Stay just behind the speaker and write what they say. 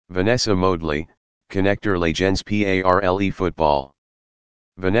Vanessa Modely, Connecteur les gens parle football.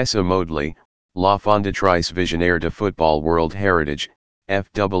 Vanessa Modely, la fondatrice visionnaire de football World Heritage,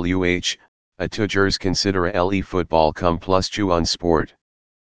 FWH, a toujours considère le football comme plus qu'un sport.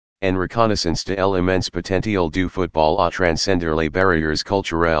 En reconnaissance de l'immense potentiel du football à transcender les barrières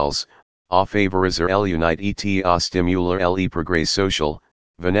culturelles, à favoriser l'unité et à stimuler le progrès social,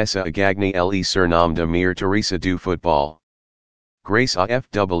 Vanessa a gagné le surnom de Mère Teresa du football. Grâce à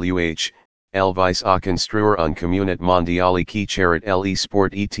FWH, elle vise à construire une communauté mondiale qui charite le sport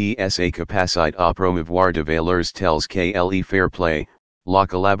et sa capacité à promouvoir de valeurs telles que le fair play, la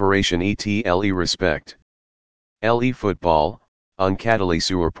collaboration et le respect. Le football, un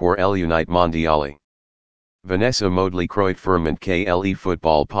catalyseur pour l'unité mondiale. Vanessa Modely croit fermement que le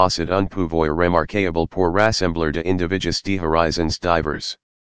football possède un pouvoir remarquable pour rassembler de individus de horizons divers.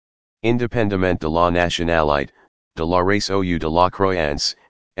 Indépendamment de la nationalité, de la race ou de la croyance,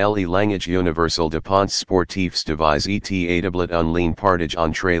 le langage universel de pensées sportifs devise et établit un lien partage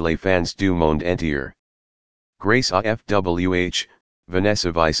entre les fans du monde entier. Grâce à FWH,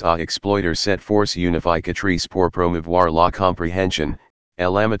 Vanessa vise à exploiter cette force unificatrice pour promouvoir la compréhension,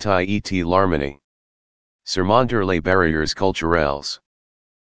 l'amitié et l'harmonie. Surmonter les barrières culturelles.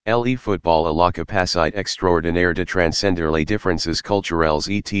 Le football a la capacité extraordinaire de transcender les différences culturelles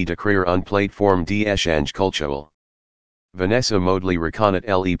et de créer une plateforme d'échange culturel. Vanessa Modely reconnaît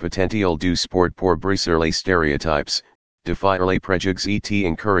le potentiel du sport pour briser les stéréotypes, défier les préjugés et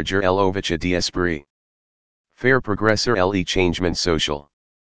encourager l'ouverture d'esprit. Faire progresser le changement social.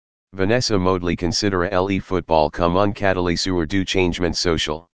 Vanessa Modely considère le football comme un catalyseur du changement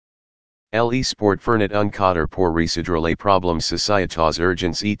social. Le sport fournit un cadre pour résoudre les problèmes sociétaux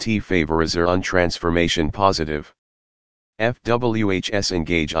urgents et favoriser une transformation positive. FWHS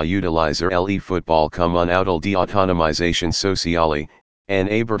engage à utiliser le football comme un outil d'autonomisation sociale, en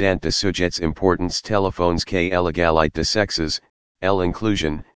abordant de sujets importants téléphones que l'égalité de sexes,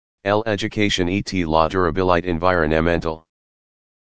 l'inclusion, l'éducation et la durabilité environnementale.